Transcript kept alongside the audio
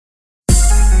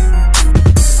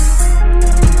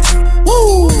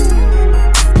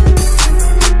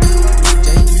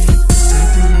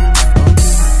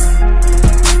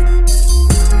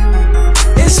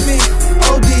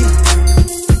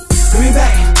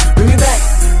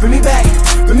bring me back,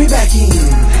 bring me back in.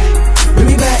 Bring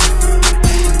me back,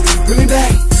 bring me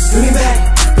back, bring me back,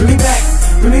 bring me back,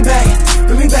 bring me back,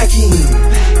 bring me back in.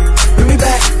 Bring me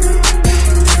back,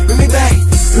 bring me back,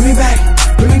 bring me back,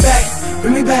 bring me back,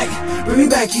 bring me back, bring me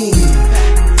back in.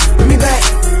 Bring me back,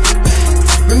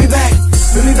 bring me back,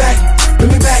 bring me back, bring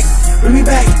me back, bring me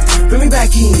back, bring me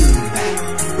back in.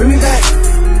 Bring me back,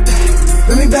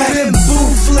 bring me back. Been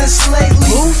boothless lately,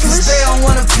 cause they don't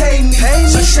wanna pay me.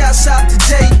 So shouts out to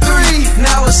J3,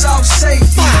 now it's all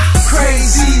safety.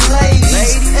 Crazy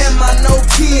ladies, and my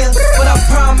Nokia, but I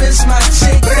promise my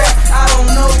chick that I don't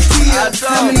know Kia.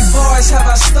 How many bars have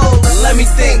I stolen? Let me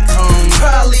think,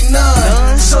 probably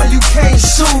none. So you can't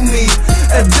sue me,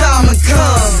 a diamond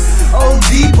come. Oh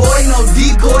D-boy, no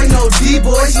D-boy, no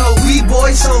D-boys, no we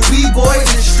boys, so we boy in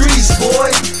the streets,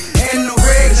 boy. And the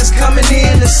regs is coming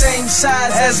in the same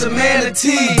size as a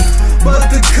manatee, but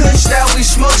the kush that we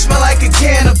smoke smell like a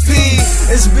canopy.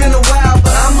 It's been a while,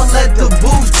 but I'ma let the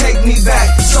booth take me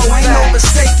back. So ain't no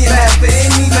mistaking that for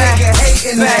any nigga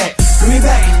hating that. Bring me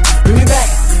back, bring me back,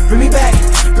 bring me back,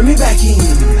 bring me back in.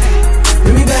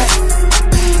 Bring me back,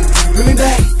 bring me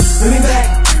back, bring me back,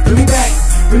 bring me back,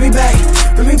 bring me back,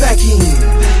 bring me back in.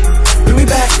 Bring me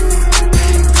back,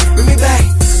 bring me back,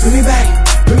 bring me back,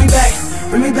 bring me back,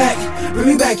 bring me back, bring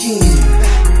me back in.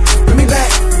 Bring me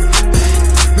back,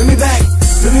 bring me back,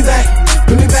 bring me back,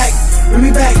 bring me back, bring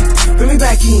me back, bring me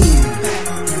back in.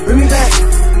 Bring me back,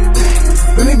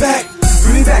 bring me back,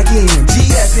 bring me back in.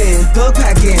 GFN, thug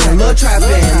packin', love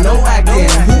trappin', no acting.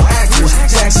 Who actors?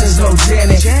 Jackson's no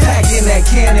Janet. Packing that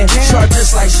cannon, sharp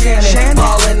just like Shannon.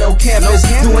 Ballin' no campus,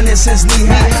 doing this since knee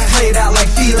high. Played out like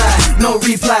Feli, no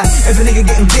reply. If a nigga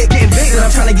getting big, then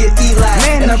I'm tryna get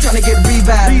Eli, and I'm tryna get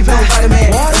revived. No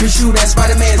Spider-Man, every shoe that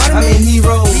Spider-Man's. I mean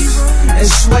heroes, and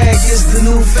swag is the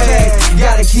new fad.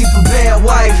 Gotta keep a bad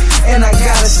wife, and I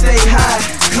gotta stay high.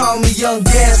 Call me Young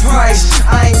Gas Price,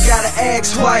 I ain't gotta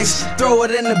ask twice. Throw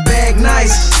it in the bag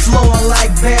nice, flowing like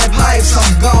bad pipes.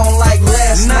 I'm gone like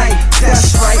last night,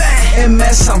 that's right.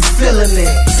 MS, I'm feeling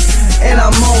it, and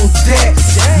I'm on deck.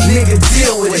 Nigga,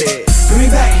 deal with it. Bring me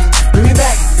back, bring me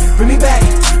back, bring me back,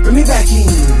 bring me back in.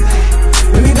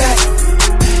 Bring me back,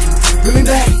 bring me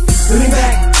back, bring me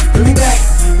back, bring me back,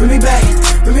 bring me back,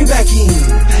 bring me back in.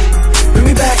 Bring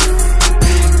me back,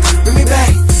 bring me back,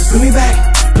 bring me back,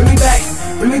 bring me back,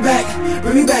 bring me back,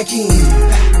 bring me back in.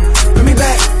 Bring me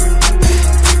back,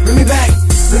 bring me back,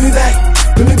 bring me back,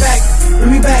 bring me back,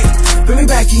 bring me back, bring me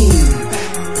back in.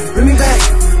 Bring me back,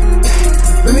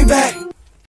 bring me back.